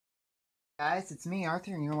Guys, it's me,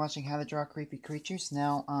 Arthur, and you're watching How to Draw Creepy Creatures.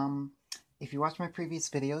 Now, if you watch my previous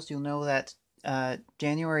videos, you'll know that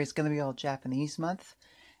January is going to be all Japanese month,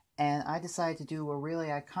 and I decided to do a really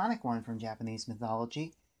iconic one from Japanese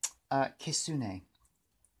mythology, Kitsune.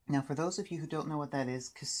 Now, for those of you who don't know what that is,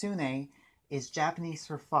 Kitsune is Japanese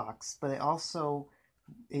for fox, but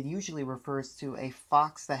it usually refers to a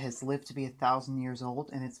fox that has lived to be 1,000 years old,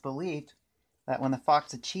 and it's believed that when the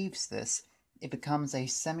fox achieves this, it becomes a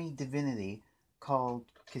semi-divinity called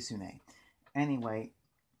Kitsune. Anyway,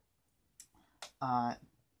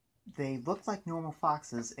 they look like normal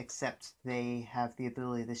foxes, except they have the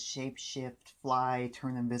ability to shape-shift, fly,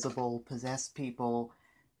 turn invisible, possess people,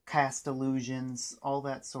 cast illusions, all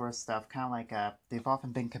that sort of stuff. Kind of like they've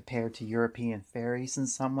often been compared to European fairies in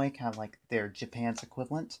some way, kind of like they're Japan's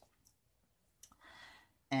equivalent.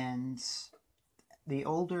 And the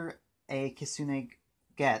older a Kitsune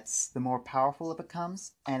gets, the more powerful it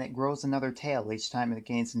becomes, and it grows another tail each time it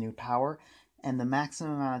gains a new power, and the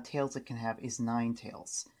maximum amount of tails it can have is 9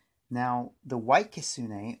 tails. Now, the white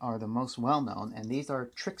Kitsune are the most well-known, and these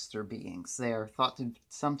are trickster beings. They are thought to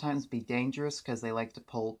sometimes be dangerous because they like to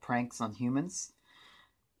pull pranks on humans.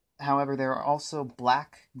 However, there are also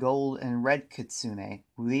black, gold, and red Kitsune.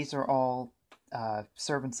 These are all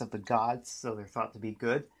servants of the gods, so they're thought to be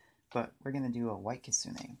good. But we're going to do a white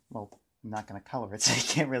Kitsune. Well, I'm not going to color it, so you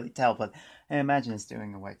can't really tell, but I imagine it's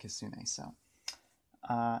doing a white Kitsune. So,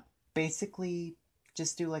 basically,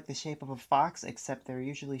 just do like the shape of a fox, except they're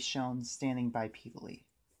usually shown standing bipedally.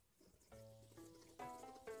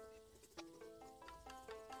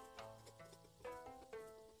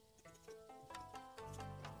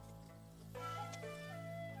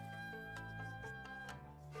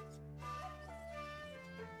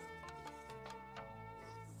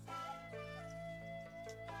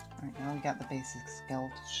 Alright, now we got the basic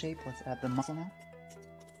skeletal shape. Let's add the muscle now.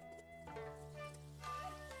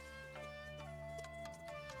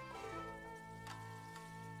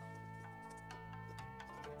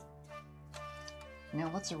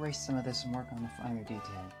 Now let's erase some of this and work on the finer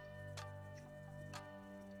detail.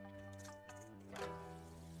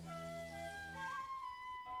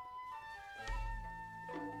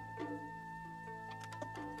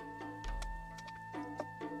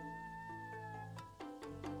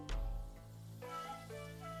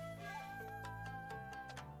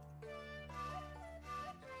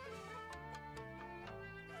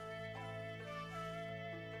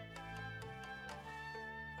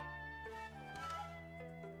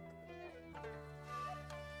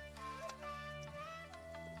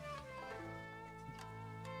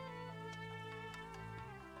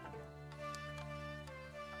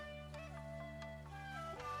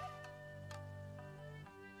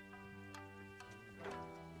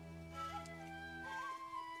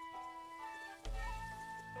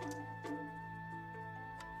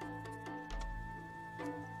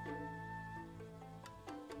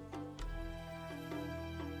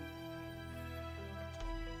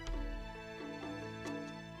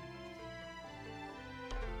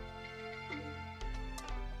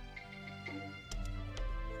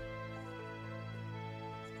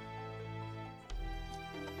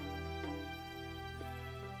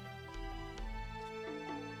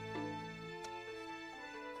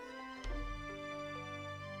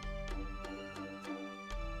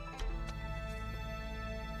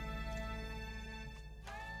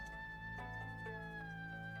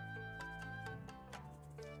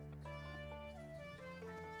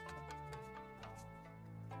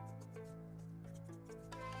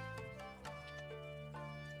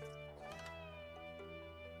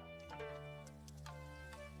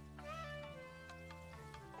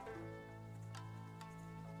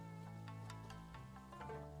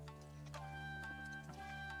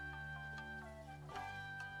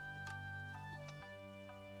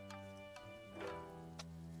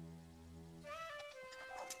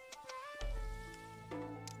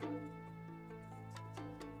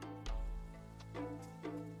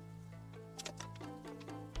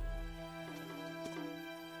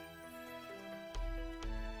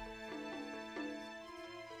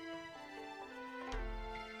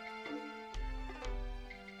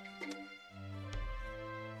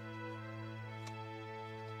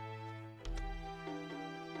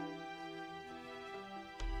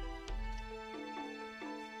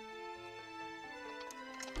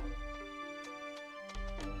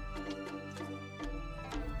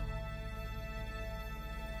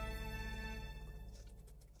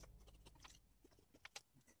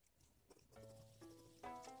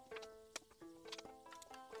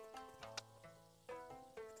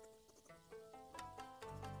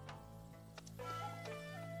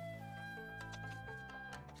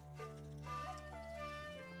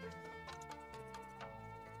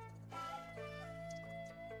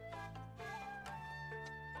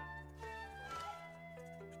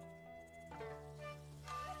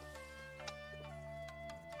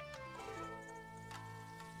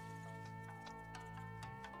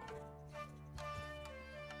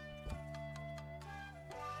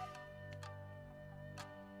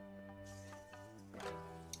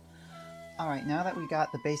 Alright, now that we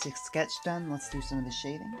got the basic sketch done, let's do some of the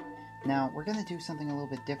shading. Now, we're going to do something a little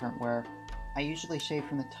bit different where I usually shade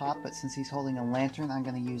from the top, but since he's holding a lantern, I'm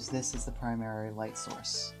going to use this as the primary light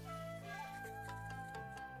source.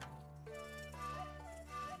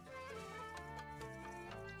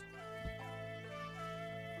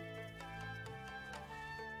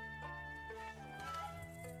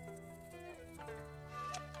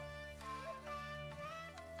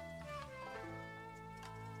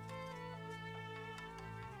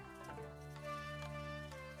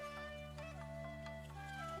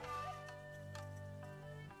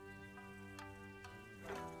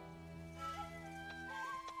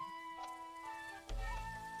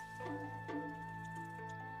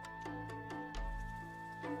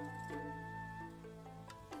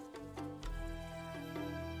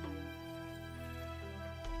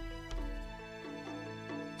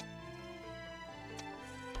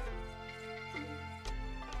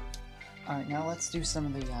 Alright, now let's do some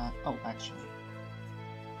of the, oh, actually.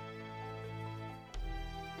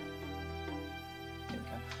 There we go.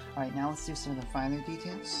 Alright, now let's do some of the finer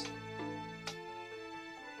details.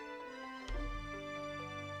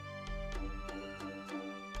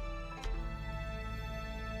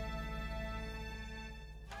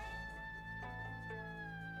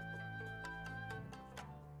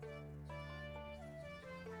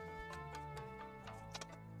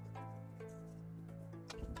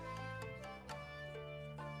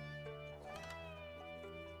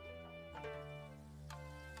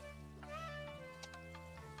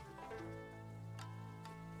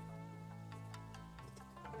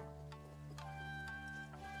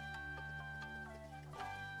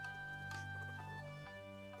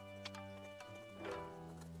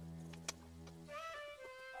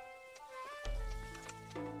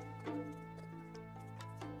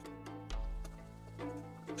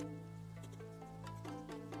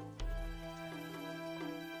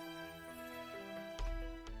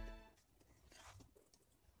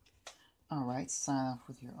 Alright, sign off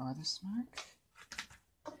with your artist mark.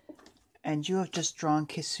 And you have just drawn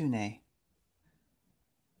Kitsune.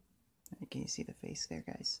 Can you see the face there,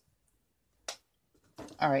 guys?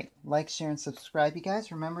 Alright, like, share, and subscribe, you guys.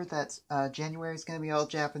 Remember that January is going to be all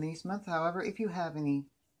Japanese month. However, if you have any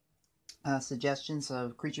suggestions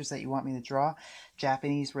of creatures that you want me to draw,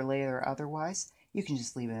 Japanese related or otherwise, you can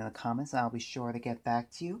just leave it in the comments and I'll be sure to get back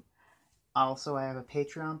to you. Also, I have a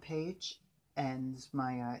Patreon page and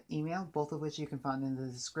my email, both of which you can find in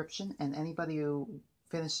the description. And anybody who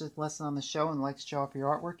finishes the lesson on the show and would like to show off your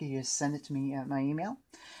artwork, you just send it to me at my email.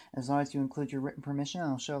 As long as you include your written permission,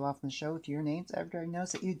 I'll show it off in the show with your names. Everybody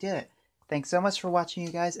knows that you did it. Thanks so much for watching,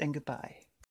 you guys, and goodbye.